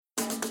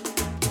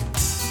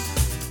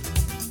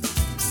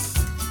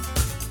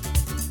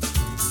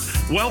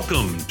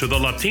Welcome to the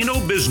Latino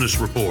Business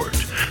Report.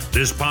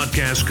 This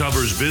podcast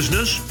covers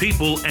business,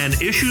 people, and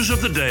issues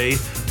of the day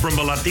from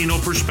a Latino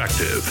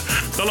perspective.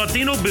 The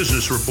Latino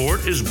Business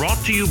Report is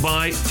brought to you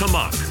by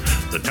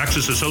TAMAC, the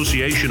Texas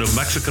Association of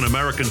Mexican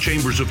American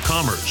Chambers of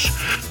Commerce.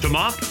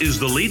 TAMAC is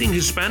the leading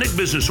Hispanic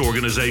business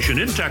organization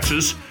in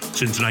Texas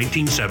since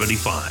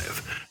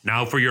 1975.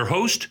 Now for your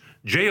host,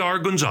 J.R.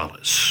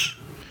 Gonzalez.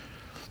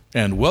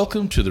 And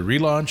welcome to the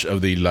relaunch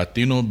of the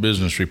Latino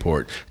Business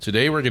Report.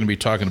 Today we're going to be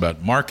talking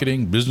about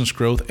marketing, business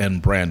growth,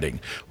 and branding.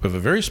 We have a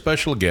very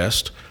special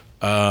guest,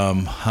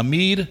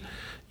 Hamid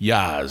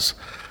Yaz.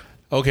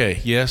 Okay,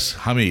 yes,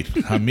 Hamid.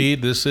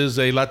 Hamid, this is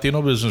a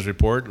Latino Business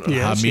Report.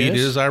 Yes, Hamid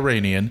yes. is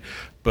Iranian,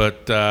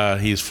 but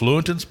he's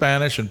fluent in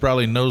Spanish and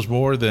probably knows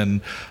more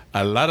than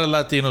a lot of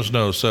Latinos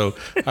know. So,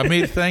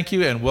 Hamid, thank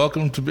you and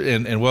welcome to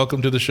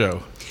the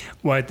show.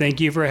 Well, thank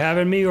you for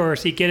having me, or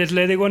si quieres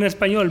le digo en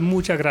español,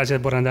 muchas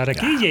gracias por andar aquí,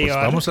 Pues JR.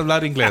 vamos a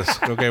hablar inglés.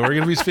 Okay, we're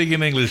going to be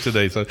speaking English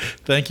today, so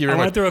thank you I very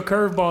went much. through a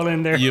curveball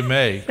in there. You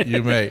may.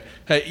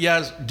 Hey,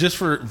 yes, just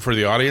for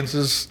the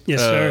audience's Yes,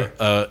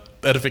 sir.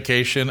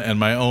 Edification and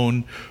my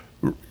own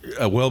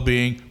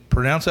well-being,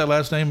 pronounce that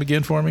last name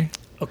again for me.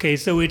 Okay,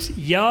 so it's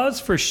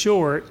Yaz for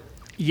short,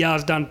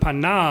 Yazdan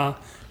Pana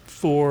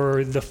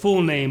for the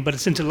full name, but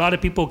since a lot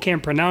of people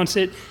can't pronounce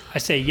it, I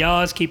say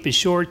Yaz, keep it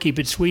short, keep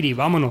it sweetie,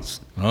 vámonos.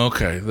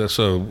 Okay,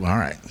 all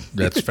right.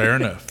 That's fair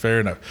enough. Fair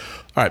enough.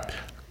 All right,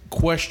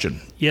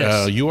 question.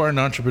 Yes. You are an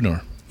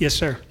entrepreneur. Yes,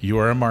 sir. You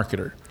are a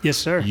marketer. Yes,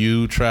 sir.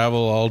 You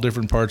travel all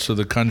different parts of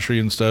the country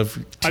and stuff.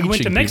 I went to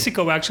teaching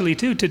Mexico, actually,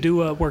 too, to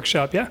do a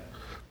workshop, yeah?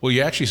 people. Well,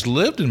 you actually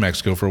lived in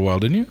Mexico for a while,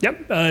 didn't you?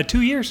 Yep,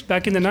 2 years,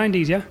 back in the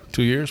 90s, yeah?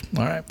 2 years?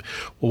 All right.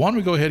 Well, why don't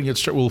we go ahead and get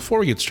started? Well, before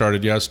we get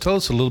started, Yaz, tell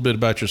us a little bit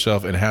about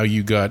yourself and how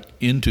you got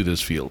into this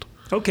field.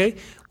 Okay.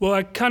 Well,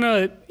 I kind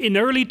of, in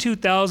early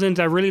 2000s,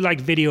 I really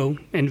liked video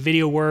and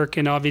video work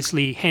and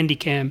obviously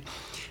Handycam.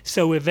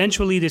 So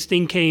eventually this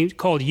thing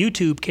called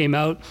YouTube came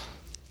out,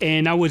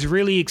 and I was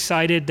really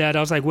excited that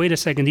I was like, wait a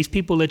second, these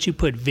people let you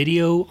put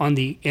video on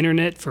the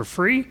internet for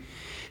free?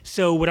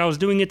 So what I was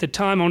doing at the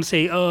time, I want to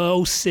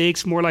say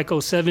 06, more like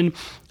 07,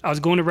 I was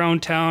going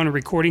around town and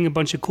recording a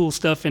bunch of cool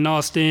stuff in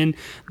Austin,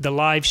 the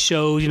live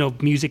shows,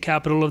 music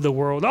capital of the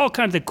world, all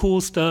kinds of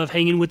cool stuff,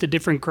 hanging with a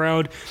different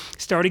crowd.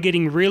 Started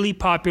getting really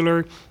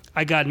popular.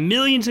 I got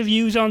millions of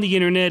views on the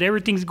internet.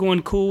 Everything's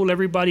going cool.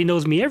 Everybody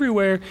knows me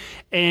everywhere.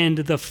 And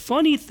the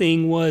funny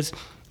thing was,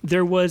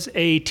 there was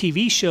a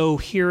TV show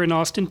here in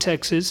Austin,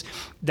 Texas,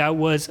 that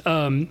was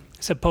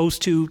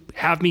supposed to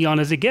have me on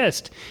as a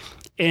guest.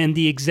 And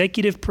the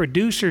executive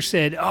producer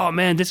said, oh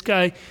man, this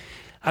guy,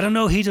 I don't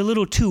know, he's a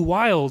little too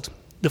wild.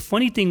 The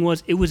funny thing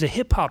was, it was a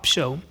hip hop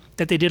show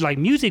that they did like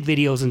music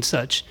videos and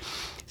such.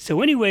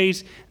 So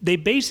anyways, they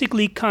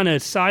basically kind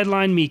of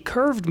sidelined me,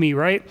 curved me,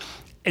 right?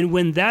 And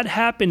when that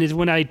happened is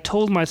when I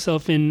told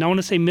myself in, I want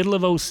to say middle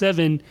of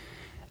 07,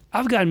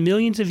 I've got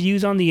millions of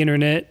views on the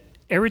internet.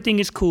 Everything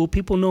is cool.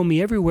 People know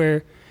me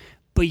everywhere.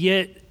 But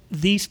yet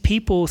these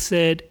people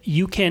said,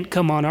 you can't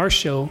come on our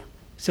show.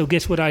 So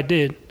guess what I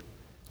did?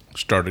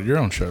 Started your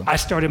own show. I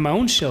started my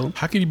own show.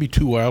 How can you be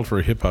too wild for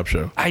a hip-hop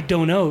show? I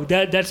don't know.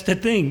 That's the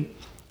thing.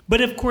 But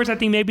of course, I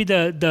think maybe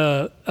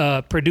the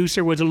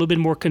producer was a little bit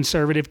more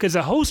conservative because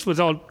the host was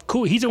all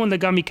cool. He's the one that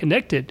got me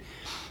connected.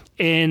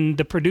 And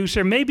the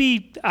producer,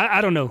 maybe,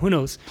 I don't know. Who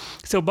knows?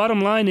 So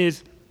bottom line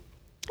is,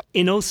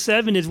 in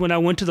 07 is when I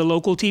went to the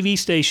local TV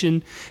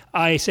station.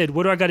 I said,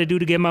 what do I got to do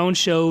to get my own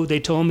show?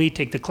 They told me,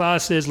 take the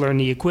classes, learn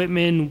the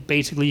equipment.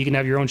 Basically, you can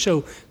have your own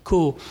show.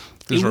 Cool.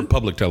 This is for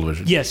public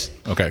television? Yes.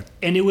 Okay.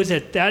 And it was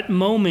at that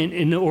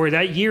moment, or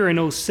that year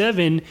in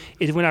 07,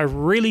 is when I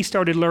really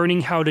started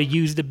learning how to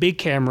use the big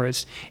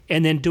cameras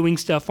and then doing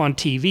stuff on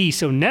TV.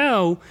 So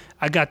now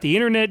I got the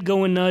internet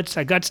going nuts.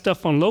 I got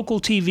stuff on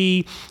local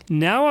TV.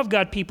 Now I've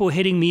got people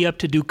hitting me up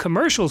to do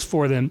commercials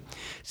for them.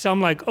 So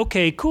I'm like,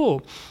 okay,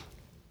 cool.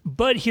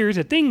 But here's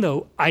the thing,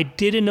 though. I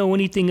didn't know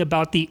anything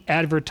about the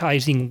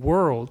advertising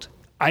world.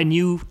 I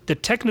knew the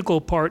technical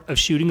part of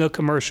shooting a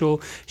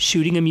commercial,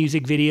 shooting a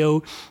music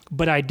video,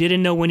 but I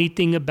didn't know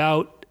anything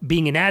about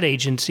being an ad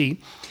agency.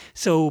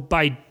 So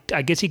I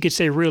guess you could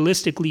say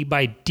realistically,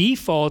 by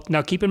default,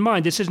 now keep in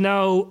mind, this is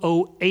now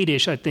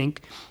 08-ish, I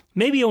think,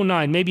 maybe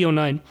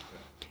 09.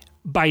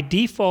 By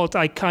default,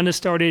 I kind of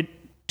started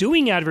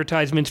doing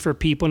advertisements for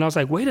people, and I was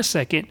like, wait a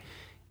second.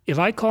 If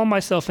I call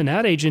myself an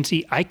ad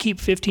agency, I keep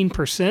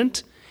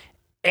 15%,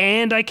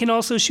 and I can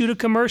also shoot a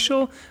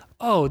commercial.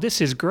 Oh, this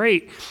is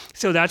great.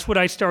 So that's what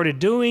I started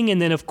doing. And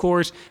then, of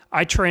course,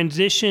 I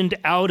transitioned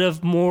out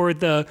of more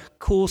the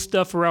cool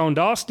stuff around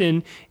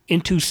Austin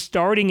into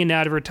starting an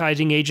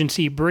advertising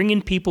agency,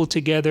 bringing people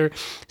together,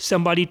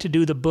 somebody to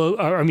do the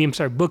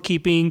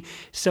bookkeeping,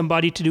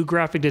 somebody to do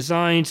graphic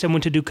design,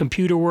 someone to do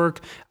computer work.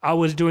 I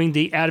was doing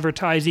the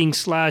advertising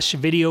 /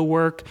 video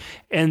work.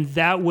 And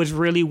that was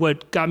really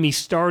what got me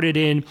started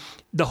in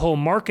the whole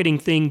marketing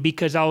thing,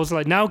 because I was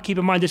like, now keep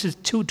in mind, this is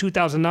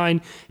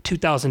 2009,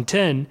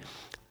 2010.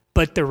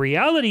 But the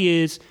reality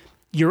is,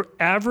 your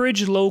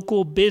average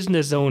local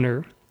business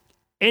owner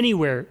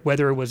anywhere,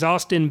 whether it was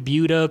Austin,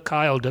 Buda,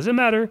 Kyle, doesn't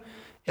matter,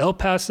 El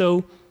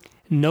Paso,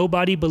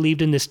 nobody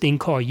believed in this thing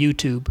called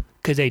YouTube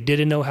because they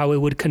didn't know how it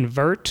would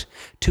convert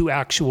to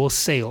actual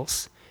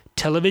sales.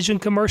 Television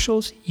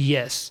commercials,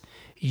 yes.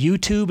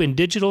 YouTube and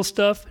digital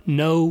stuff,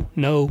 no.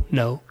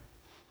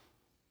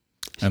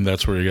 And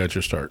that's where you got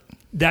your start.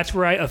 That's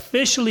where I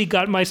officially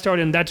got my start,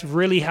 and that's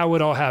really how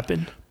it all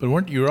happened.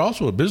 But you were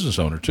also a business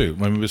owner, too,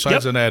 I mean,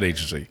 besides an ad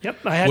agency.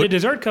 Yep, I had a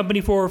dessert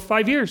company for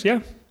 5 years, yeah.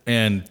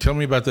 And tell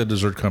me about that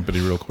dessert company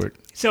real quick.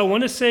 So I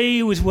want to say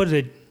it was,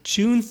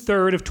 June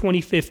 3rd of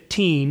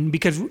 2015,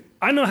 because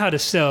I know how to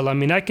sell. I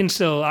mean, I can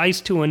sell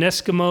ice to an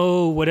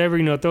Eskimo,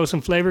 whatever, throw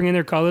some flavoring in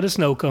there, call it a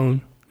snow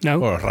cone.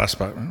 No? Or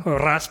raspa. Or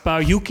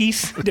raspa,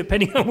 yukis,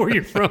 depending on where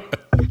you're from.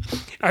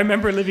 I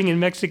remember living in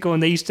Mexico,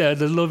 and the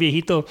little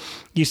viejito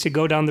used to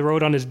go down the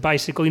road on his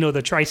bicycle,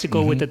 the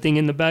tricycle with the thing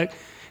in the back.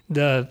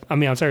 The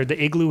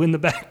igloo in the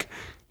back.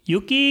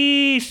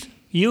 Yukis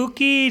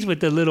with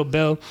the little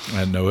bell.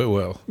 I know it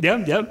well.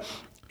 Yep.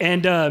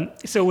 And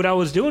so what I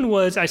was doing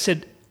was I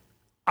said,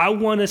 I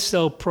want to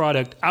sell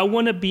product. I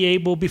want to be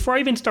able, before I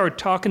even start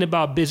talking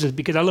about business,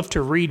 because I love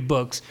to read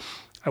books.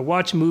 I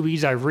watch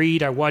movies, I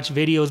read, I watch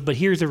videos, but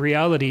here's the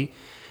reality.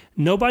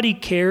 Nobody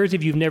cares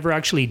if you've never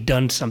actually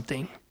done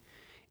something.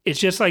 It's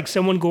just like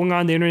someone going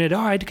on the internet,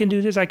 I can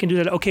do this, I can do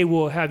that. Okay,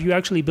 well, have you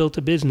actually built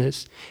a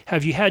business?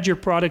 Have you had your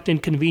product in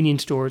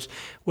convenience stores?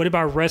 What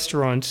about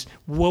restaurants?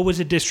 What was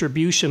the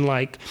distribution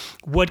like?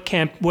 What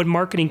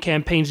marketing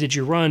campaigns did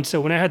you run?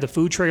 So when I had the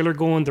food trailer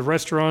going, the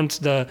restaurants,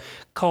 the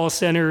call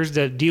centers,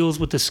 the deals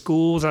with the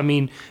schools, I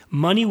mean,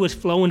 money was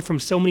flowing from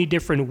so many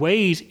different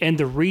ways. And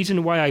the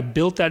reason why I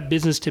built that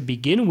business to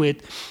begin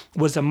with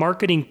was a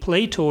marketing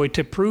play toy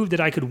to prove that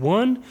I could,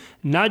 one,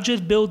 not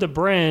just build a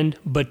brand,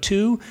 but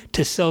two,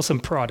 to sell some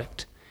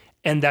product.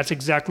 And that's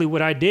exactly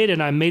what I did.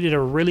 And I made it a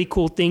really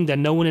cool thing that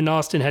no one in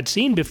Austin had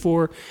seen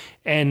before.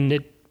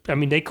 And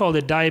they called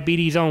it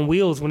diabetes on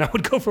wheels when I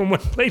would go from one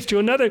place to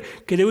another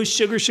because it was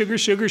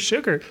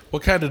sugar.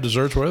 What kind of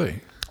desserts were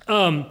they?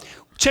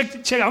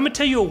 Check. I'm going to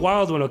tell you a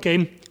wild one,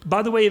 okay?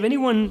 By the way, if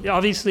anyone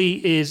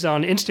obviously is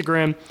on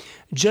Instagram,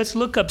 just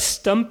look up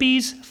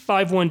Stumpy's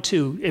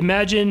 512.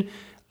 Imagine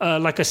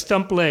like a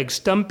stump leg,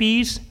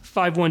 Stumpy's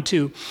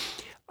 512.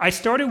 I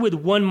started with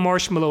one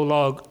marshmallow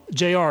log,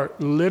 JR,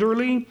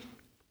 literally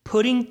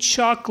putting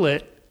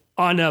chocolate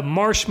on a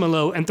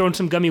marshmallow and throwing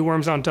some gummy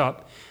worms on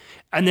top.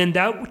 And then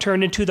that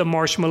turned into the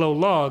marshmallow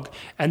log.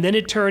 And then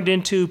it turned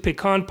into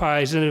pecan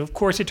pies. And of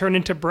course, it turned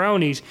into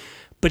brownies.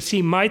 But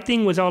see, my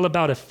thing was all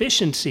about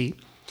efficiency.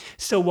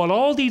 So while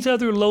all these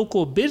other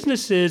local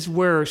businesses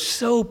were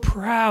so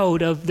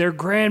proud of their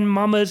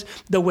grandmama's,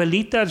 the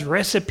abuelita's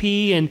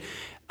recipe, and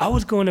I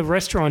was going to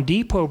Restaurant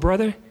Depot,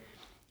 brother.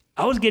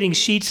 I was getting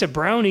sheets of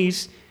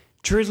brownies,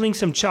 drizzling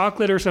some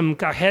chocolate or some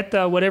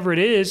cajeta, whatever it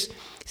is,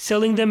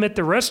 selling them at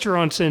the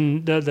restaurants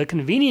and the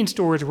convenience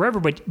stores, wherever.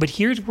 But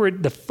here's where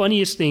the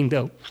funniest thing,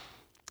 though.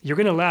 You're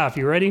going to laugh.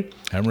 You ready?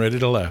 I'm ready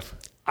to laugh.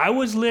 I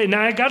was lit.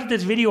 Now, I got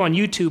this video on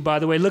YouTube, by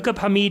the way. Look up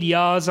Hamid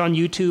Yaz on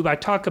YouTube. I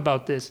talk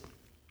about this.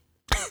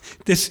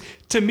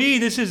 To me,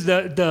 this is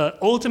the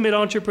ultimate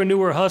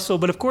entrepreneur hustle.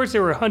 But of course,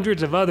 there were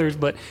hundreds of others.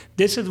 But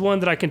this is one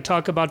that I can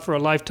talk about for a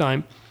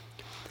lifetime.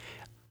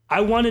 I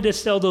wanted to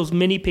sell those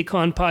mini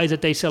pecan pies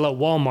that they sell at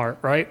Walmart,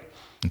 right?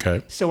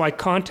 Okay. So I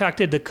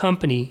contacted the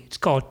company. It's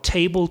called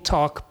Table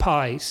Talk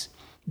Pies.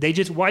 They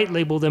just white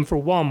label them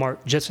for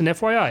Walmart, just an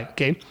FYI,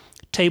 okay?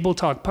 Table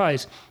Talk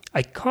Pies.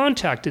 I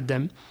contacted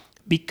them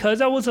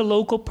because I was a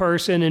local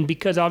person and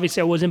because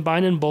obviously I wasn't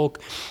buying in bulk.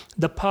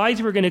 The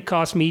pies were going to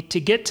cost me, to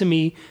get to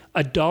me,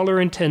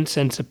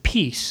 $1.10 a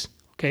piece,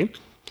 okay?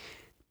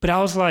 But I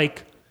was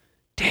like,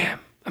 damn,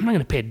 I'm not going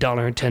to pay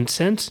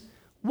 $1.10.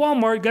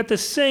 Walmart got the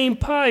same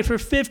pie for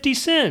 50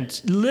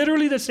 cents,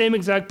 literally the same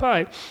exact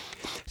pie.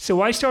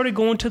 So I started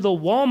going to the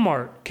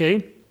Walmart,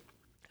 okay?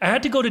 I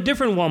had to go to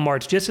different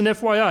Walmarts, just an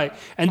FYI.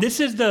 And this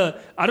is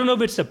I don't know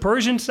if it's the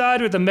Persian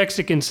side or the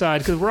Mexican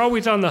side, because we're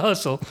always on the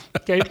hustle,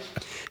 okay?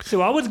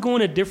 So I was going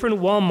to different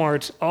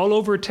Walmarts all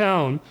over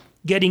town,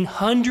 getting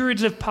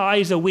hundreds of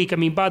pies a week. I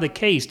mean, by the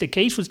case. The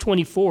case was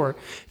 $24,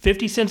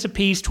 50 cents a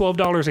piece,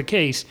 $12 a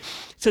case.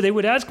 So they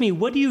would ask me,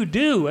 what do you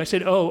do? I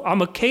said, oh,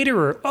 I'm a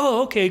caterer.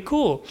 Oh, okay,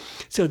 cool.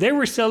 So they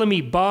were selling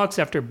me box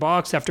after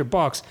box after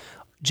box.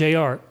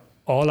 JR,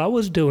 all I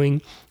was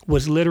doing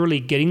was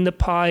literally getting the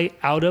pie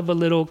out of a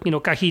little,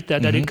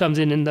 cajita that it comes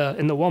in the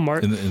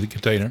Walmart. In the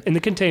container. In the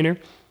container.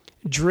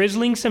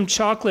 Drizzling some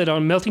chocolate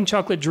on melting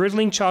chocolate,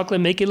 drizzling chocolate,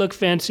 make it look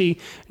fancy,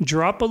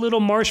 drop a little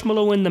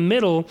marshmallow in the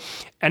middle,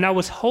 and I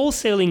was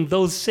wholesaling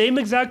those same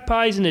exact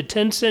pies in a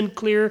 10-cent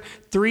clear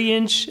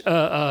 3-inch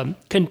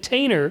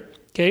container,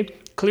 okay?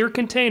 Clear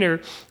container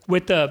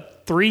with a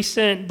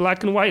 3-cent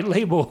black and white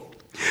label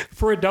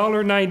for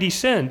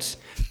 $1.90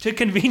 to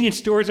convenience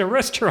stores and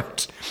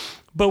restaurants.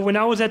 But when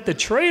I was at the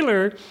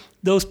trailer,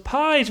 those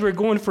pies were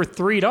going for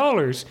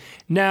 $3.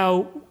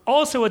 Now,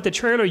 also at the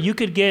trailer, you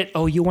could get,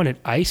 oh, you wanted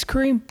ice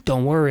cream?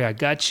 Don't worry, I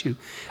got you.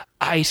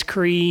 ice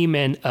cream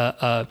and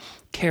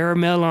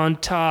caramel on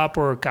top,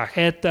 or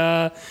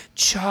cajeta,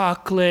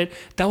 chocolate.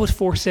 That was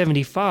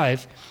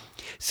 $4.75.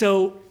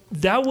 So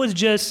that was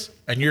just...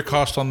 And your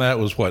cost on that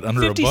was what,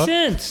 under 50 $1?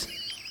 cents.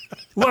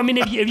 Well, I mean,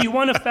 if you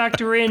want to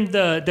factor in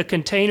the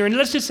container, and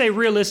let's just say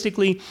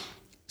realistically,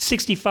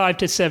 65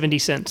 to 70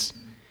 cents.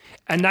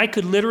 And I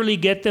could literally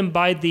get them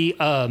by the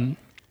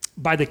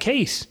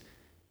case.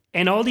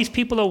 And all these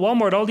people at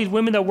Walmart, all these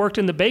women that worked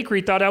in the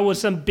bakery thought I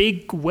was some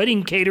big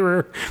wedding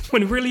caterer,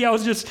 when really I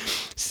was just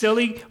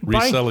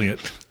reselling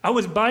it. I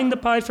was buying the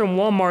pies from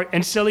Walmart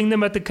and selling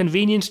them at the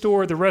convenience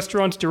store, the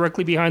restaurants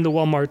directly behind the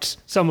Walmarts,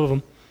 some of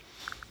them.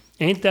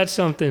 Ain't that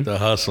something? The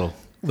hustle.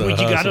 Well, you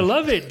got to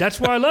love it. That's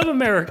why I love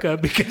America,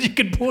 because you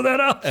can pull that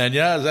off. And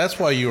yeah, that's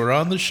why you were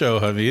on the show,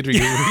 Hamid,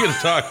 because we're going to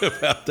talk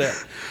about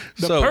that.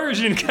 The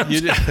Persian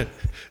comes out.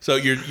 So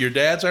your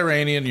dad's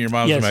Iranian and your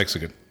mom's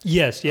Mexican.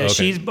 Yes.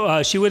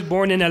 Okay. She was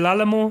born in El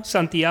Álamo,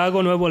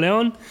 Santiago, Nuevo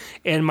León,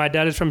 and my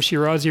dad is from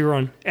Shiraz,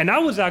 Iran. And I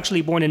was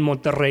actually born in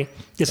Monterrey.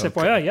 So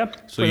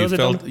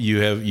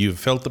you've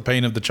felt the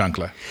pain of the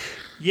chancla.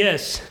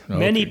 Yes,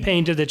 many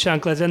pains of the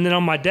chanclas. And then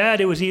on my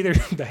dad, it was either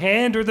the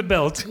hand or the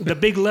belt, the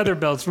big leather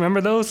belts. Remember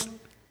those?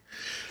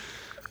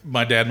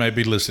 My dad may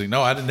be listening.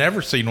 No, I'd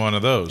never seen one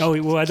of those. Oh,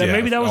 well,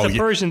 maybe that was a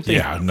Persian thing.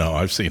 Yeah, no,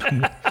 I've seen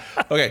them.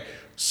 Okay,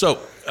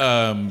 so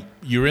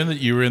you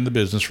were in the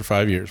business for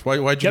 5 years.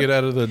 Why'd you get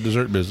out of the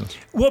dessert business?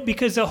 Well,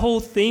 because the whole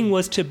thing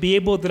was to be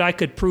able that I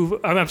could prove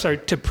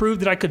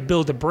that I could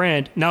build a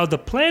brand. Now, the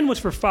plan was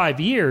for 5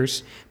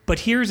 years, but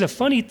here's a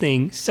funny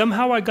thing.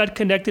 Somehow I got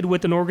connected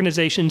with an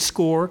organization,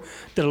 SCORE,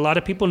 that a lot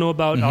of people know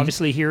about,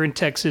 obviously here in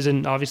Texas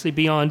and obviously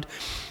beyond.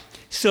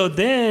 So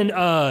then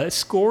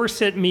SCORE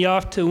sent me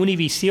off to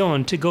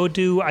Univision to go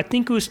do, I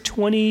believe it was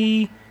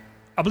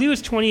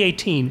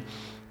 2018,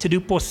 to do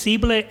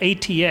Posible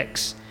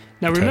ATX.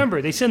 Now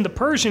remember, they send the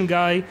Persian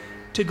guy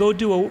to go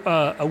do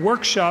a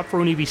workshop for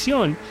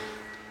Univision.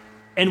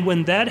 And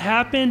when that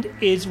happened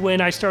is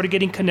when I started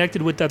getting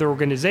connected with other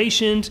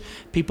organizations.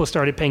 People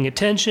started paying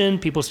attention.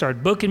 People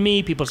started booking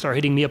me. People started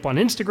hitting me up on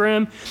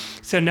Instagram.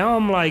 So now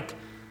I'm like,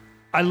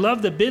 I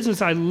love the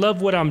business. I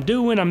love what I'm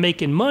doing. I'm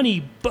making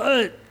money.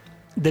 But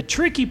the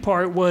tricky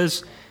part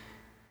was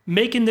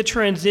making the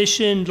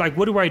transition. Like,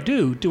 what do I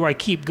do? Do I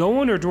keep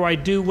going, or do I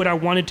do what I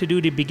wanted to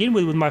do to begin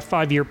with my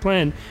 5-year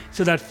plan?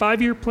 So that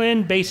 5-year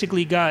plan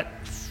basically got,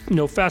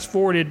 fast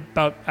forwarded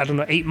about,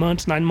 8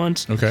 months, 9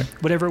 months,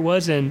 whatever it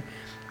was. And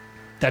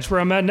that's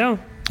where I'm at now.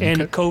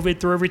 And COVID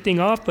threw everything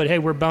off, but hey,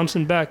 we're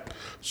bouncing back.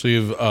 So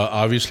you've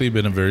obviously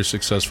been a very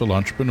successful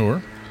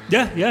entrepreneur.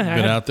 Yeah.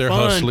 Been out there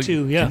hustling.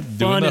 Too. Yeah,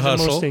 doing the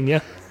hustle. Most thing,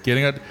 yeah.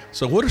 Getting out.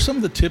 So what are some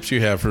of the tips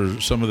you have for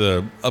some of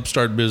the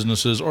upstart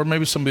businesses, or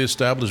maybe some of the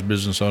established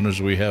business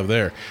owners we have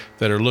there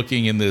that are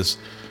looking in this,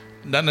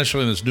 not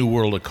necessarily in this new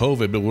world of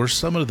COVID, but what are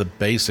some of the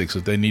basics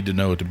that they need to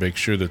know to make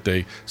sure that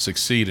they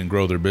succeed and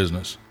grow their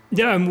business?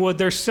 Yeah, well,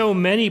 there's so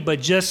many, but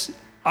just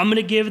I'm going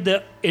to give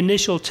the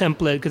initial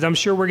template, because I'm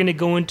sure we're going to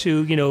go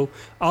into,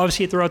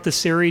 obviously throughout the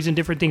series and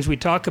different things we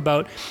talk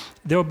about,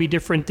 there will be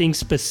different things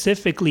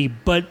specifically,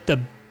 but the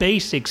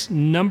basics,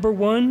 number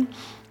one,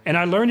 and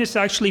I learned this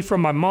actually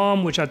from my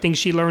mom, which I think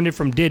she learned it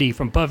from Diddy,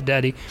 from Puff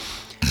Daddy.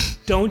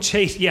 Don't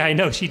chase, yeah, I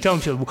know, she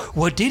told me,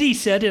 well, Diddy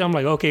said it. I'm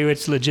like, okay,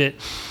 it's legit.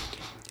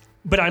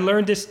 But I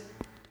learned this,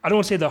 I don't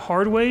want to say the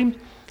hard way,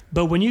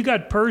 but when you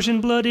got Persian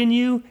blood in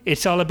you,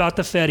 it's all about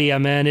the feria,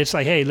 man. It's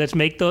like, hey, let's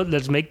make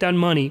that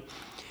money.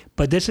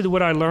 But this is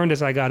what I learned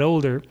as I got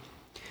older.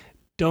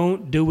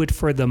 Don't do it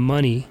for the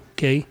money,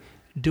 okay?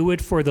 Do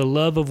it for the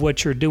love of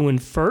what you're doing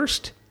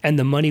first, and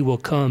the money will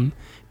come.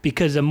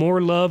 Because the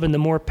more love and the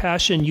more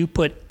passion you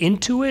put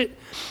into it,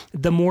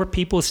 the more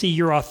people see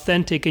you're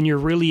authentic and you're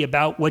really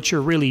about what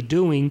you're really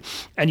doing,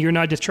 and you're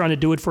not just trying to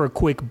do it for a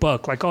quick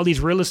buck. Like all these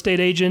real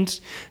estate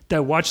agents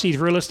that watch these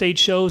real estate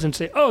shows and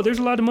say, oh, there's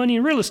a lot of money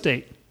in real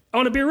estate. I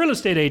want to be a real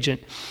estate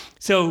agent.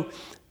 So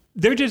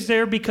they're just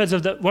there because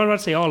of well, I'm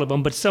not say all of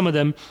them, but some of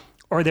them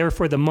are there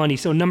for the money.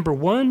 So number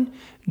one,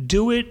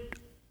 do it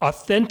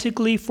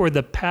authentically for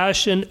the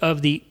passion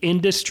of the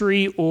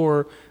industry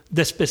or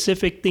the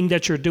specific thing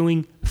that you're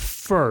doing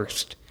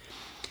first.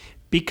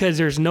 Because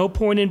there's no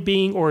point in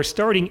being or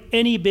starting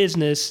any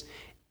business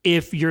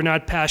if you're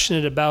not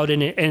passionate about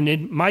it. And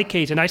in my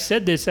case, and I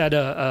said this at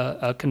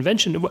a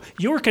convention,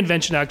 your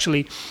convention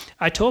actually,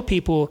 I told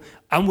people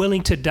I'm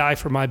willing to die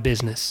for my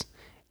business.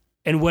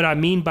 And what I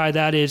mean by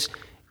that is,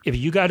 if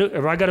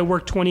I got to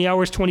work 20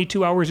 hours,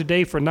 22 hours a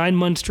day for 9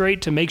 months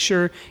straight to make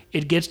sure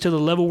it gets to the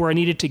level where I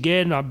need it to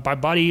get, and my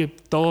body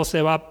todo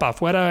se va pa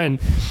afuera, and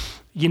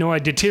I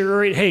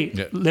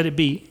deteriorate, let it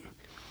be.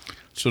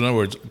 So in other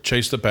words,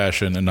 chase the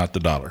passion and not the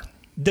dollar.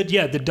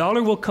 The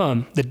dollar will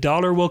come. The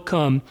dollar will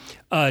come.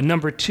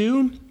 Number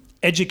two,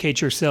 educate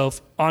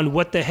yourself on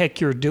what the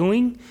heck you're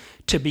doing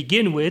to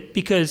begin with,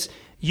 because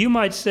you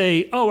might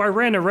say, oh, I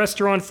ran a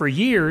restaurant for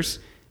years,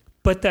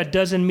 but that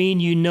doesn't mean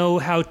you know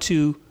how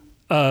to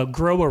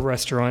grow a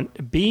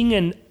restaurant.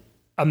 Being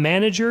a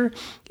manager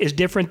is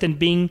different than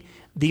being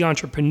the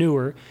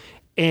entrepreneur.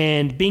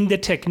 And being the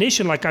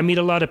technician, like I meet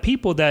a lot of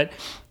people that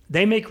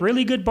They make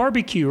really good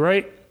barbecue,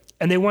 right?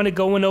 And they want to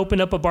go and open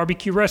up a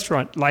barbecue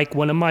restaurant like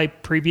one of my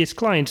previous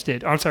clients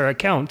did. I'm sorry,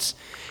 accounts.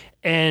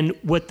 And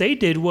what they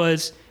did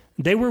was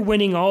they were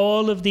winning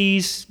all of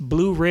these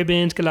blue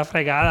ribbons, que la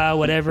fregada,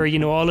 whatever,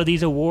 all of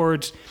these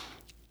awards.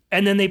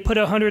 And then they put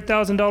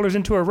 $100,000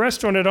 into a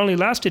restaurant that only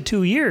lasted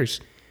 2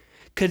 years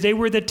because they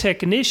were the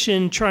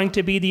technician trying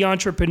to be the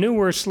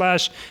entrepreneur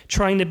 /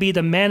 trying to be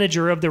the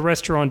manager of the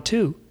restaurant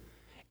too.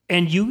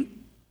 And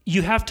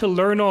you have to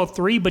learn all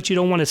three, but you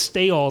don't want to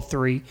stay all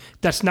three.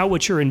 That's not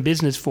what you're in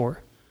business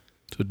for.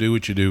 So do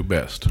what you do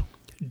best.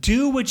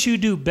 Do what you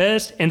do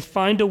best and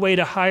find a way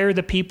to hire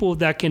the people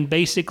that can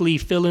basically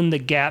fill in the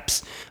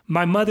gaps.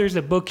 My mother's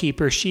a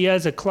bookkeeper. She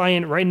has a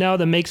client right now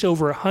that makes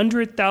over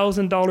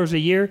 $100,000 a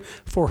year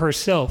for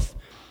herself.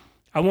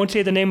 I won't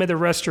say the name of the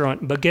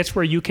restaurant, but guess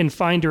where you can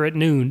find her at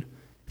noon?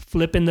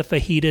 Flipping the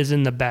fajitas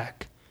in the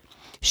back.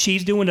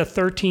 She's doing a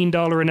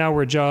 $13 an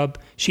hour job.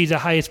 She's the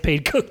highest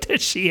paid cook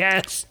that she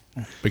has.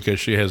 Because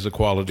she has the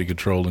quality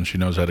control and she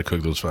knows how to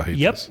cook those fajitas.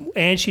 Yep,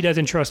 and she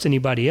doesn't trust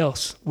anybody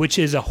else, which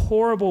is a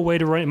horrible way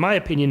to run, in my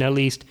opinion at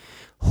least,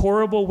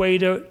 horrible way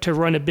to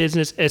run a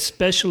business,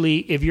 especially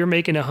if you're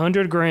making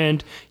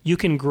 $100,000. You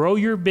can grow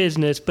your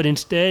business, but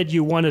instead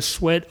you want to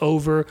sweat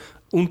over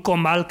un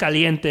comal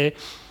caliente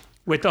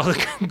with all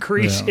the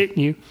grease hitting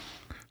you.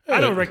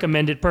 I don't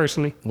recommend it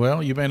personally.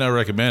 Well, you may not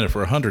recommend it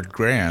for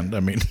 $100,000. I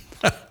mean,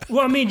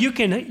 well, I mean, you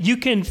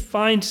can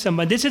find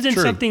somebody. This isn't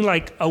something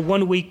like a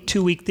 1 week,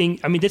 2 week thing.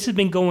 I mean, this has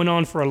been going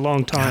on for a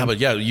long time. But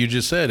you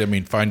just said, I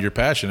mean, find your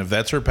passion. If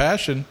that's her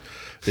passion,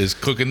 is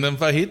cooking them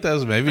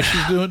fajitas, maybe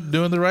she's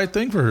doing the right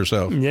thing for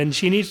herself. And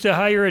she needs to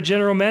hire a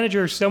general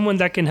manager, someone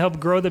that can help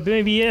grow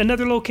maybe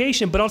another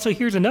location. But also,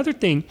 here's another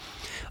thing: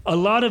 a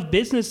lot of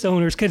business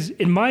owners, because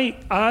in my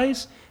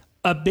eyes,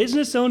 a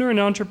business owner and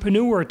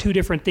entrepreneur are two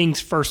different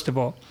things, first of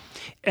all.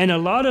 And a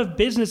lot of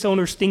business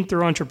owners think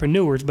they're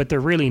entrepreneurs, but they're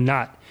really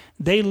not.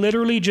 They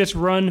literally just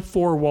run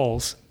 4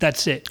 walls.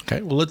 That's it.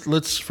 Okay. Well,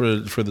 let's for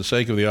the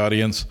sake of the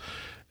audience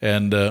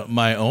and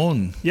my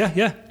own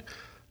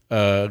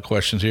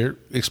questions here,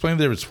 explain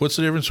the difference. What's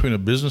the difference between a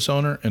business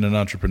owner and an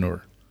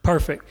entrepreneur?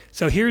 Perfect.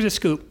 So here's a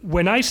scoop.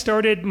 When I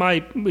started my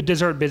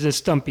dessert business,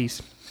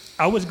 Stumpy's,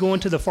 I was going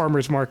to the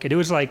farmer's market. It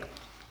was like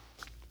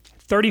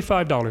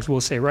 $35,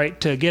 we'll say, right,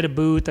 to get a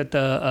booth at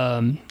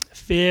the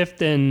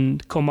 5th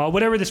and Comal,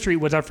 whatever the street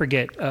was, I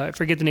forget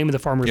the name of the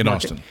farmer's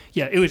market. Austin.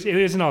 Yeah, it was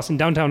in Austin,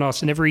 downtown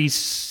Austin, every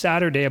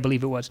Saturday, I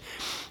believe it was.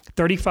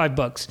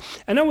 $35.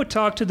 And I would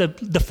talk to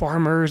the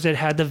farmers that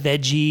had the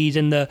veggies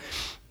and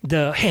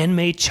the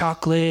handmade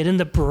chocolate and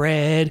the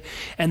bread,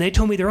 and they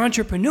told me they're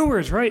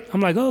entrepreneurs, right?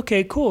 I'm like, oh,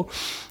 okay, cool.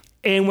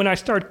 And when I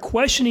start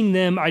questioning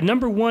them, I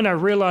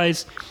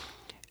realized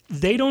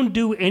they don't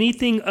do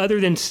anything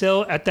other than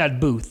sell at that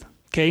booth.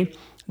 Okay,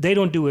 they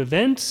don't do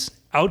events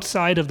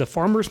outside of the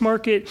farmer's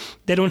market.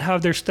 They don't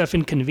have their stuff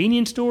in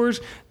convenience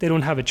stores. They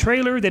don't have a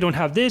trailer. They don't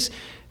have this.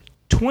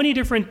 20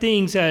 different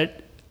things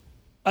that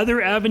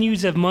other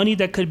avenues of money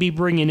that could be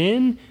bringing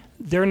in,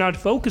 they're not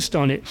focused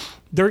on it.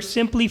 They're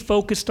simply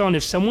focused on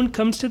if someone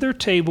comes to their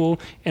table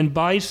and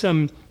buys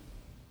some,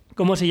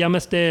 ¿cómo se llama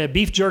este?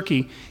 Beef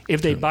jerky.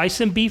 If they buy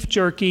some beef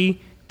jerky,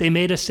 they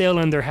made a sale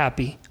and they're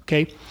happy.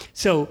 Okay,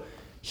 so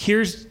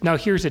here's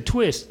a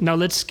twist. Now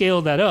let's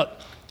scale that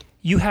up.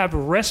 You have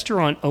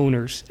restaurant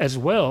owners as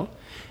well.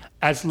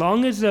 As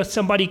long as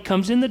somebody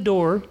comes in the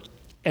door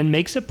and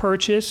makes a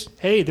purchase,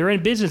 hey, they're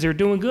in business, they're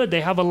doing good, they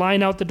have a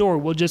line out the door,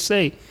 we'll just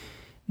say,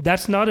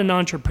 that's not an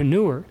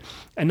entrepreneur.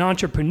 An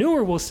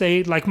entrepreneur will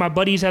say, like my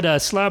buddies at a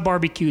Slab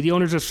Barbecue, the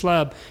owners of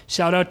Slab,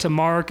 shout out to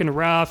Mark and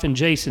Ralph and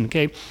Jason,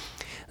 okay?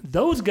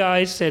 Those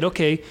guys said,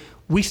 okay,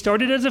 we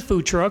started as a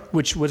food truck,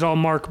 which was all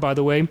Mark, by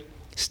the way,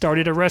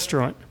 started a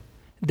restaurant,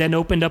 then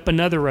opened up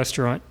another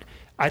restaurant.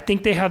 I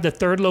think they have the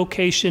 3rd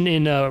location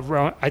in,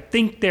 I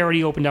think they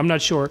already opened, I'm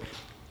not sure.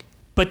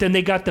 But then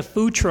they got the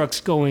food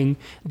trucks going.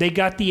 They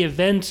got the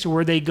events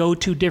where they go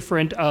to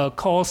different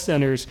call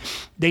centers.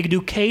 They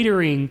do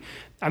catering.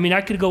 I mean,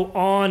 I could go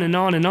on and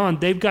on and on.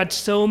 They've got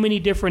so many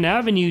different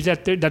avenues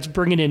that's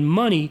bringing in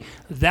money.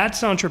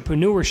 That's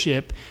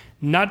entrepreneurship,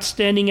 not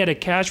standing at a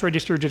cash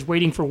register just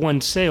waiting for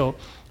one sale.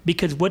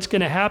 Because what's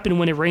going to happen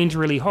when it rains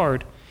really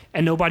hard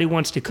and nobody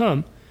wants to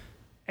come?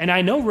 And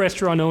I know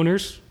restaurant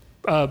owners,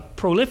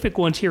 prolific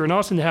ones here in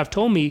Austin, that have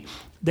told me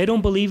they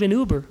don't believe in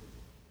Uber.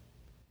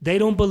 They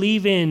don't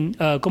believe in,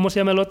 ¿cómo se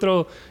llama el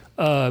otro?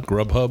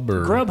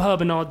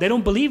 Grubhub and all. They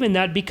don't believe in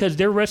that because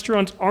their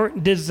restaurants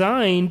aren't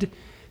designed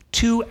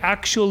to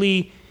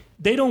actually,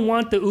 they don't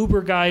want the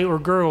Uber guy or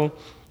girl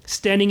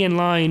standing in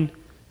line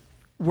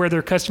where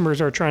their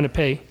customers are trying to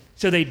pay.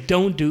 So they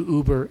don't do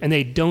Uber and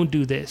they don't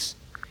do this.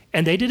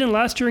 And they didn't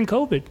last during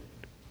COVID.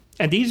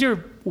 And these are,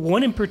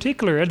 one in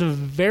particular, is a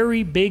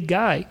very big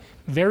guy,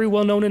 very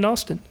well known in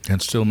Austin.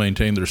 And still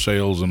maintained their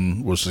sales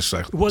and was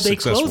successful. Well, they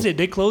close it.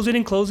 They close it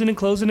and close it and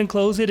close it and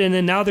close it. And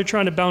then now they're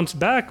trying to bounce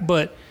back.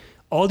 But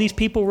all these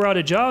people were out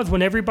of jobs.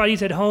 When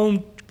everybody's at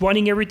home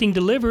wanting everything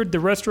delivered, the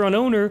restaurant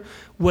owner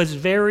was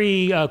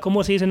very,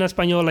 ¿cómo se dice en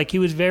español? Like he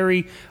was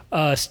very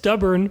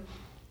stubborn.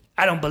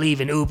 I don't believe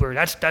in Uber.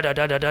 That's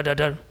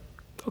da-da-da-da-da-da.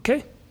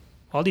 Okay.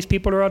 All these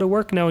people are out of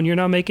work now, and you're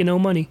not making no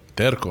money.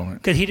 Terco, man.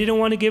 Because he didn't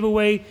want to give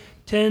away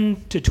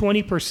 10 to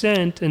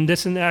 20% and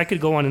this and that. I could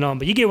go on and on,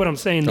 but you get what I'm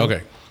saying, though.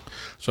 Okay.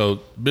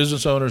 So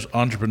business owners,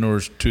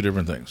 entrepreneurs, two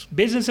different things.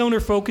 Business owner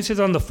focuses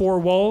on the four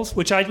walls,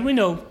 which we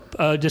know,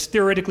 just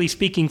theoretically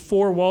speaking,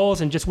 four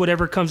walls and just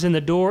whatever comes in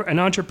the door. An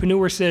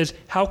entrepreneur says,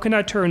 how can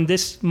I turn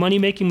this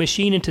money-making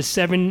machine into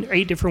 7,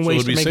 8 different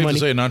ways to make money? So it would be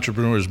safe to say an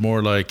entrepreneur is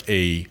more like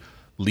a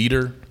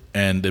leader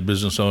and a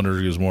business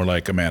owner is more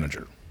like a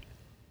manager.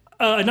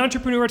 An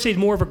entrepreneur, I'd say, is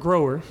more of a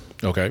grower.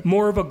 Okay.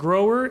 More of a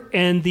grower,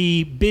 and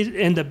the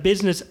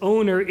business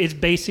owner is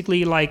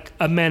basically like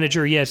a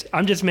manager. Yes,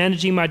 I'm just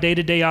managing my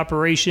day-to-day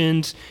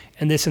operations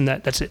and this and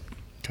that. That's it.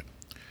 Okay.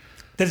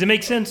 Does it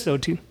make sense, though,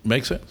 too?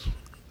 Makes sense.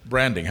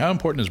 Branding. How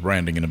important is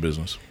branding in a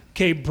business?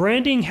 Okay,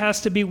 branding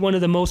has to be one of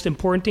the most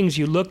important things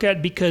you look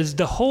at, because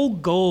the whole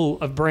goal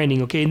of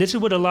branding, okay, and this is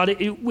what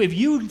if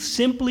you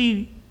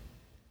simply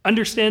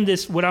understand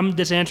this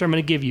answer I'm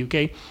going to give you,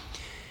 okay?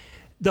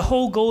 The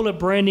whole goal of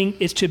branding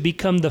is to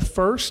become the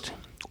first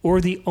or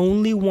the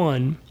only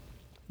one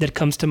that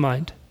comes to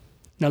mind.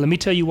 Now, let me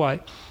tell you why.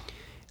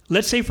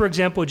 Let's say, for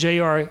example,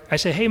 JR, I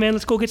say, hey, man,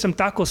 let's go get some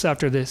tacos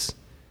after this.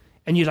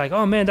 And you're like,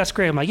 oh, man, that's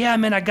great. I'm like, yeah,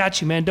 man, I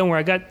got you, man. Don't worry.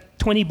 I got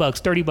 $20,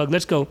 $30.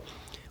 Let's go.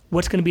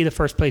 What's going to be the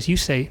first place you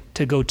say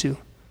to go to?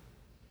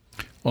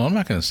 Well, I'm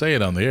not going to say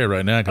it on the air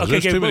right now because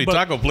there's too many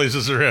taco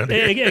places around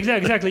here.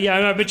 Exactly.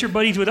 Yeah, I bet you're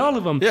buddies with all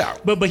of them. Yeah.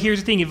 But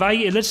here's the thing.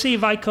 Let's say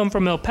if I come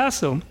from El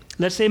Paso,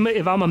 let's say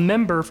if I'm a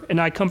member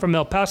and I come from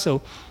El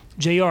Paso,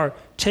 JR,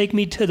 take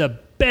me to the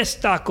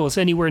best tacos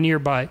anywhere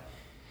nearby.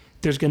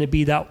 There's going to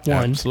be that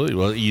one. Absolutely.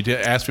 Well, you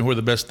asked me where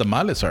the best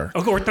tamales are.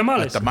 Okay, or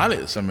tamales.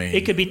 Tamales. I mean,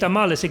 it could be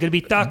tamales. It could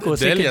be tacos.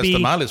 Delia's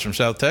tamales from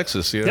South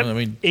Texas. You know what I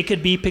mean? It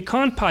could be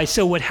pecan pie.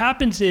 So what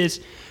happens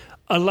is,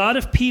 a lot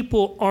of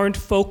people aren't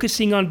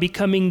focusing on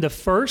becoming the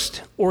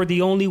first or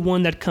the only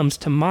one that comes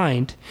to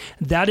mind.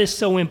 That is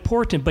so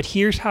important. But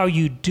here's how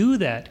you do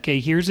that. Okay,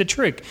 here's the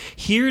trick.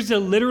 Here's the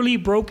literally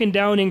broken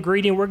down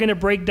ingredient. We're going to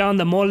break down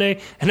the mole, and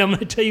I'm going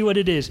to tell you what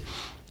it is.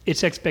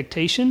 It's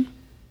expectation,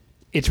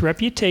 it's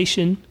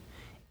reputation,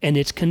 and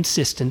it's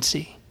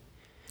consistency.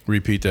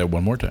 Repeat that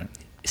one more time.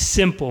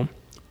 Simple.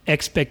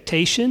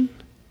 Expectation,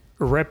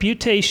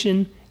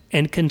 reputation,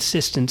 and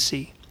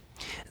consistency.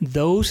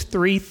 Those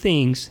three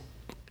things.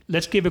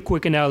 Let's give a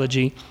quick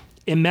analogy.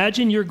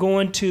 Imagine you're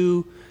going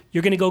to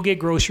go get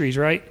groceries,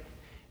 right?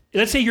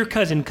 Let's say your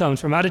cousin comes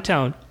from out of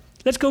town.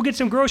 Let's go get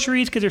some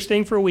groceries because they're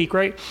staying for a week,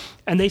 right?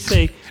 And they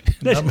say...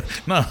 no,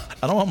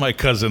 I don't want my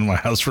cousin in my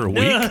house for a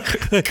week.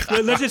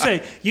 Let's just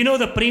say, you know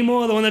the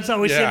primo, the one that's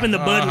always sipping the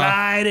Bud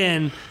Light,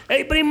 and,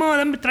 hey, primo,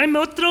 tráeme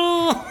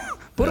otro.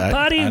 Put a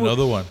party. I know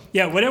the one.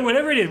 Yeah,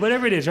 whatever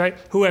it is, right?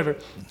 Whoever.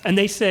 And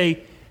they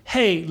say,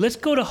 hey, let's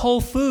go to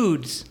Whole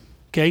Foods,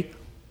 okay?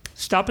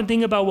 Stop and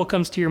think about what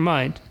comes to your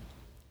mind.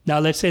 Now,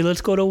 let's say,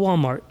 let's go to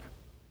Walmart.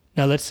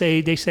 Now, they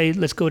say,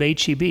 let's go to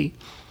H-E-B.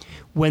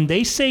 When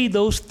they say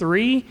those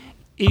three,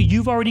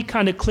 you've already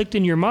kind of clicked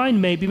in your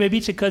mind, maybe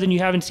it's a cousin you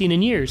haven't seen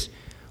in years.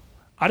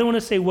 I don't want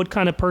to say what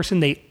kind of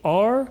person they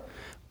are,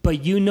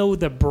 but you know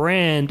the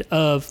brand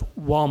of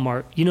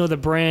Walmart. You know the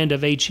brand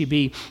of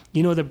H-E-B.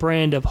 You know the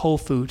brand of Whole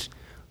Foods.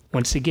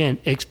 Once again,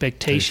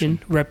 expectation,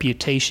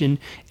 reputation,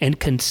 and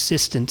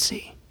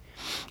consistency.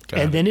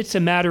 And then it's a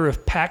matter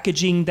of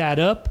packaging that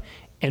up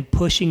and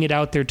pushing it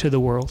out there to the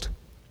world.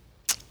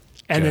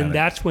 And then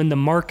that's when the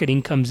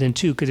marketing comes in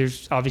too,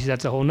 because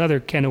that's a whole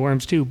nother can of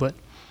worms too. But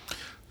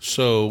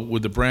so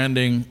with the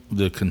branding,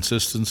 the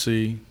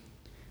consistency,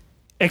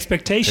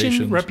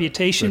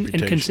 reputation,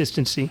 and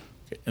consistency.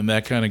 And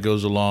that kind of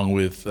goes along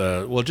with,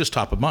 just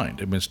top of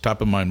mind. I mean, it's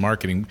top of mind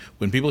marketing.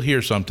 When people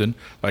hear something,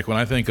 like when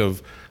I think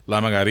of La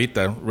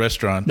Margarita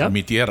restaurant,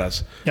 Mi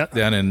Tierras,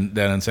 down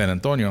in San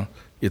Antonio,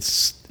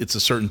 it's a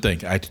certain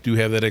thing. I do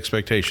have that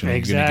expectation.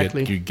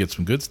 Exactly. You get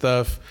some good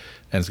stuff,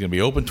 and it's going to be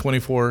open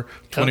 24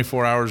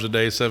 hours a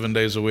day, 7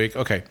 days a week.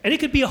 Okay. And it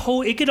could be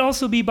it could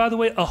also be, by the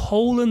way, a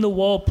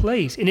hole-in-the-wall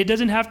place. And it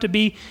doesn't have to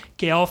be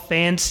all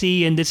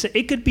fancy and this.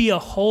 It could be a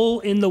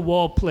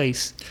hole-in-the-wall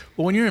place.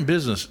 Well, when you're in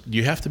business, do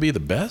you have to be the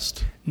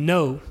best?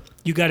 No.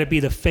 You got to be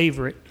the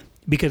favorite.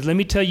 Because let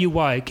me tell you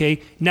why,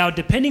 okay? Now,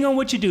 depending on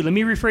what you do, let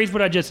me rephrase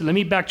what I just said. Let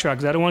me backtrack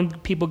because I don't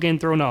want people getting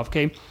thrown off,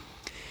 okay?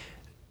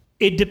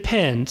 It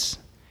depends.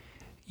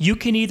 You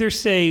can either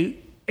say,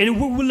 and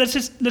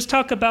let's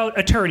talk about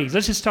attorneys.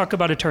 Let's just talk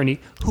about attorney.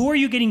 Who are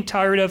you getting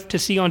tired of to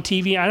see on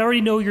TV? I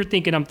already know you're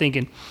thinking. I'm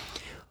thinking.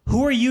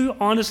 Who are you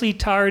honestly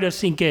tired of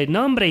seeing? Que,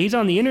 no, hombre, he's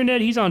on the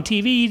internet. He's on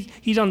TV.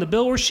 He's on the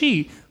bill. Or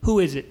she. Who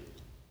is it?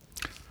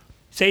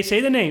 Say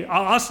the name.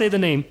 I'll say the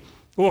name.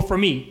 Well, for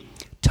me,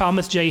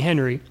 Thomas J.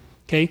 Henry.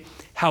 Okay.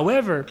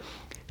 However,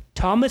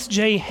 Thomas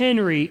J.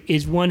 Henry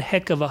is one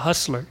heck of a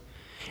hustler.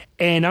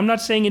 And I'm not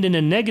saying it in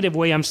a negative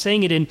way. I'm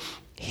saying it in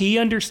he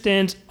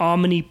understands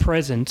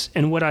omnipresence.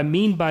 And what I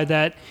mean by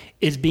that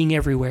is being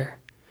everywhere.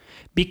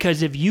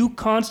 Because if you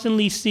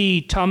constantly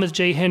see Thomas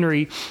J.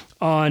 Henry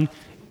on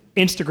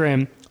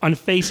Instagram, on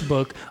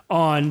Facebook,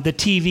 on the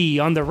TV,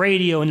 on the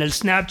radio, and the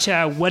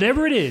Snapchat,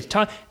 whatever it is.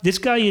 This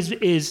guy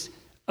is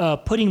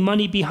putting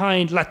money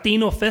behind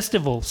Latino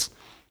festivals.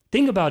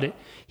 Think about it.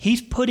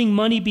 He's putting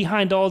money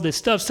behind all this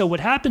stuff. So what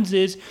happens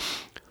is,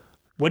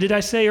 what did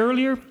I say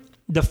earlier?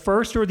 The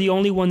first or the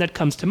only one that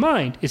comes to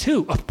mind is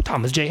who? Oh,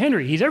 Thomas J.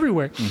 Henry. He's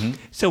everywhere. Mm-hmm.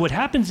 So what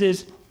happens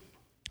is,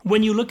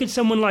 when you look at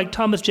someone like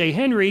Thomas J.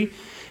 Henry,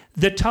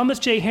 the Thomas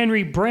J.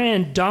 Henry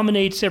brand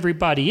dominates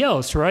everybody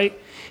else, right?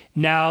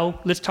 Now,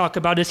 let's talk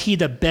about, is he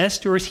the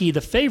best or is he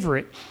the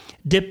favorite?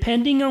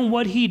 Depending on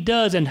what he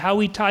does and how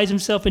he ties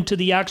himself into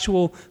the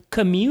actual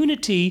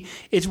community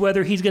is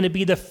whether he's going to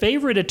be the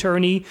favorite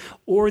attorney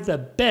or the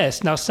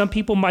best. Now, some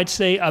people might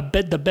say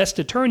the best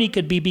attorney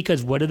could be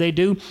because what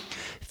do?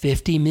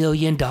 $50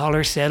 million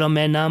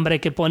settlement number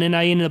que ponen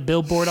ahí in a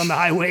billboard on the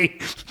highway.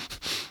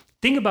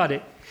 Think about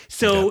it.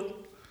 So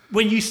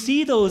when you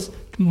see those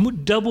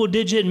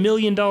double-digit $1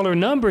 million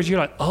numbers, you're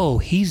like, oh,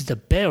 he's the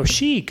best, or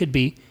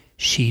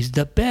she's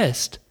the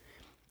best.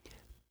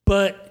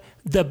 But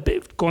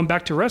going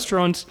back to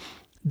restaurants,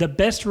 the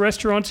best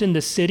restaurants in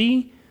the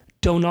city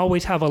don't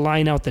always have a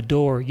line out the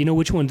door. You know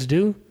which ones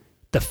do?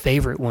 The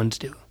favorite ones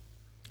do.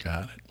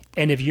 Got it.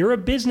 And if you're a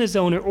business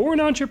owner or an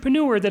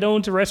entrepreneur that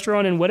owns a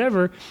restaurant and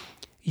whatever,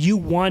 you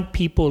want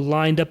people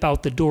lined up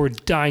out the door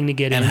dying to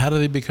get in. And how do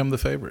they become the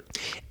favorite?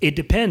 It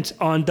depends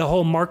on the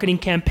whole marketing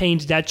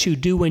campaigns that you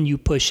do when you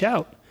push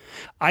out.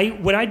 I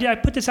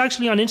put this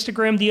actually on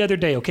Instagram the other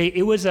day, okay?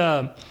 It was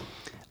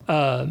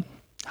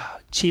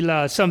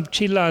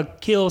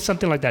Chila Kill,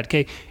 something like that,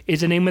 okay?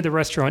 Is the name of the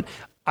restaurant.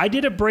 I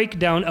did a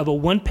breakdown of a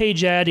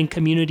one-page ad in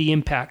community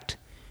impact,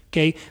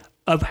 okay?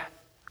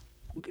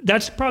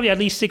 That's probably at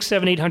least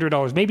 $600, $700,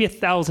 $800, maybe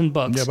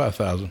 $1,000. Yeah, about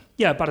 $1,000.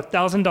 Yeah, about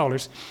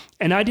 $1,000.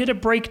 And I did a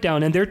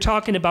breakdown, and they're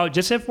talking about,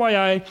 just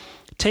FYI,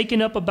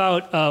 taking up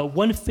about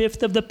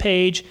 1/5 of the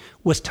page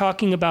was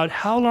talking about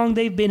how long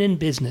they've been in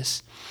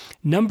business.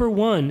 Number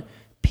one,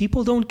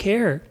 people don't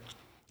care.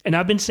 And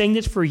I've been saying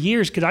this for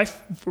years because I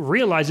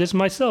realized this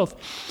myself.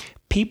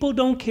 People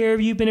don't care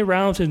if you've been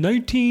around since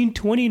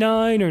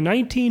 1929 or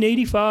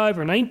 1985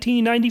 or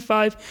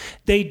 1995.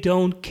 They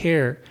don't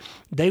care.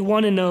 They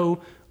want to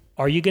know,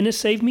 are you going to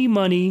save me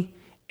money?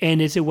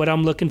 And is it what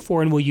I'm looking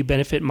for? And will you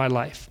benefit my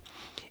life?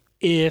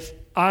 If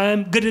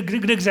I'm good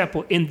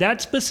example, in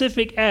that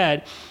specific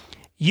ad,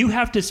 you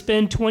have to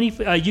spend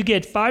you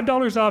get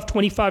 $5 off,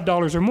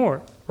 $25 or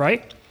more,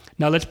 right?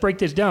 Now let's break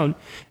this down.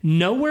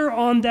 Nowhere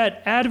on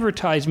that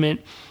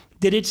advertisement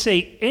did it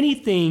say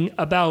anything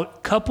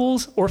about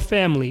couples or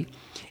family.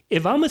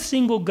 If I'm a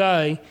single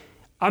guy,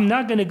 I'm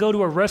not going to go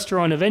to a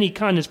restaurant of any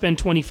kind and spend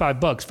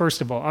 $25,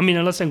 first of all. I mean,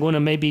 unless I'm going to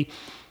maybe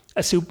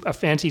a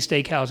fancy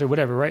steakhouse or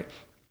whatever, right?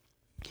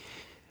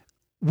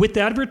 With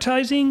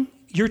advertising,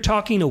 you're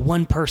talking to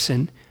one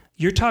person.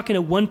 You're talking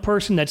to one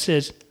person that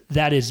says,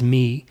 that is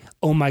me.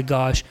 Oh my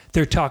gosh,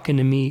 they're talking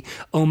to me.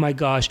 Oh my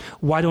gosh,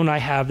 why don't I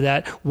have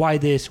that? Why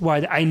this?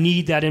 Why I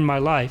need that in my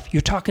life.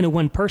 You're talking to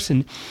one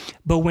person.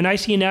 But when I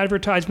see an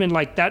advertisement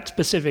like that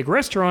specific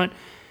restaurant,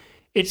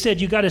 it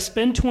said you got to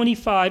spend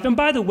 $25. And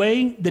by the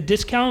way, the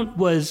discount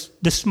was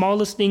the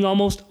smallest thing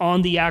almost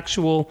on the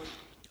actual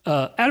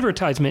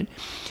advertisement.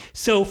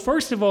 So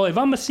first of all, if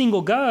I'm a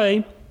single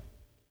guy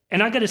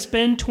and I got to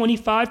spend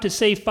 $25 to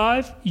save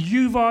 $5,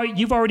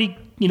 you've already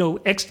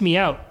X'd me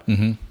out.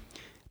 Mm-hmm.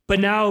 But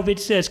now if it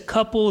says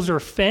couples or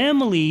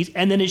families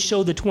and then it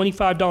showed the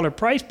 $25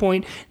 price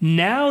point,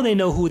 now they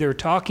know who they're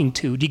talking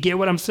to. Do you get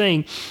what I'm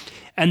saying?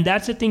 And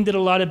that's the thing that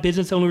a lot of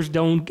business owners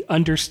don't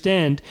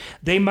understand.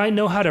 They might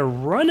know how to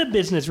run a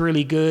business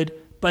really good,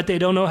 but they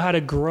don't know how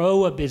to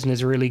grow a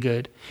business really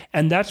good.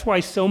 And that's why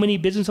so many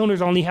business owners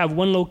only have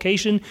one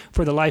location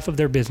for the life of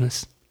their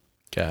business.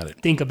 Got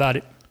it. Think about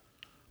it.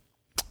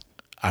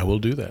 I will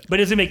do that. But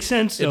does it make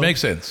sense? It makes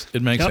sense.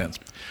 It makes sense.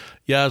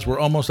 Yaz, we're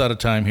almost out of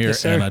time here,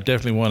 yes, and I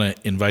definitely want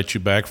to invite you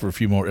back for a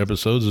few more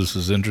episodes. This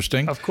is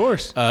interesting. Of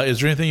course. Is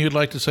there anything you'd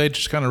like to say to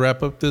just kind of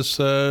wrap up this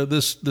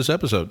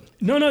episode?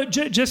 No,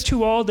 just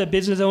to all the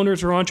business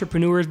owners or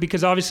entrepreneurs,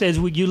 because obviously as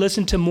you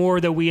listen to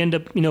more that we end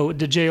up,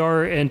 the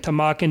JR and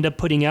Tamak end up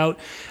putting out,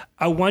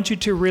 I want you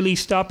to really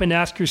stop and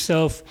ask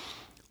yourself,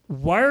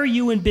 why are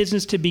you in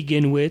business to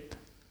begin with?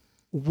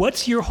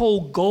 What's your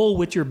whole goal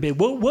with your business?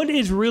 What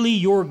is really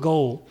your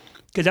goal?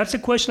 Because that's the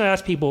question I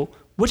ask people.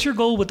 What's your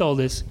goal with all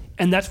this?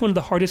 And that's one of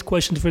the hardest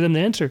questions for them to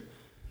answer.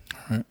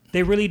 All right.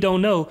 They really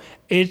don't know.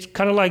 It's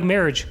kind of like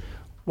marriage.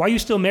 Why are you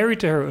still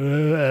married to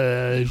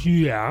her?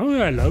 Yeah,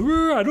 I love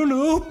her. I don't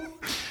know. Do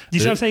you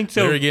see what I'm saying?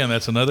 So there again,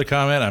 that's another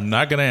comment I'm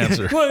not going to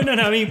answer. Well, no.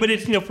 I mean, but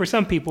it's for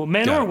some people,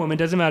 man or woman,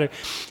 doesn't matter.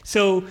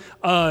 So,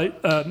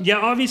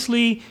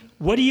 obviously,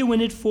 what are you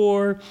in it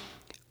for?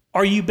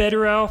 Are you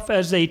better off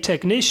as a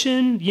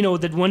technician,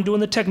 the one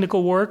doing the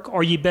technical work?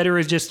 Are you better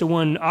as just the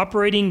one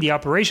operating, the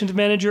operations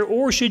manager?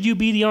 Or should you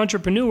be the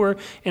entrepreneur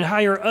and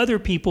hire other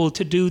people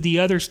to do the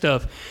other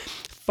stuff?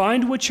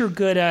 Find what you're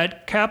good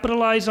at,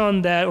 capitalize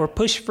on that or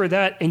push for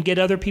that, and get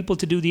other people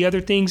to do the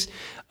other things,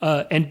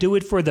 and do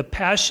it for the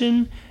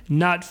passion,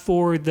 not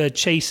for the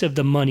chase of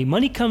the money.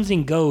 Money comes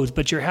and goes,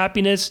 but your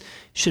happiness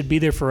should be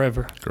there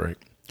forever. Great.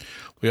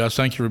 Well,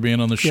 thank you for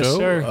being on the show. Yes,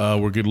 sir.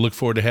 We're going to look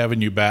forward to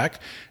having you back,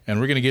 and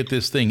we're going to get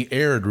this thing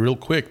aired real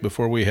quick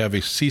before we have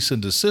a cease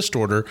and desist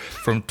order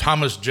from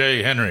Thomas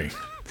J. Henry.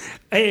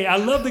 Hey, I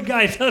love the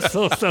guy's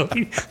hustle, so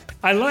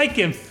I like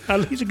him.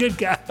 He's a good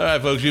guy. All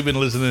right, folks, you've been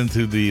listening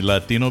to the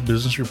Latino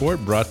Business Report,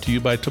 brought to you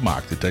by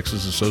TAMAC, the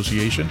Texas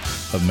Association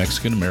of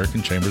Mexican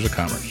American Chambers of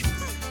Commerce.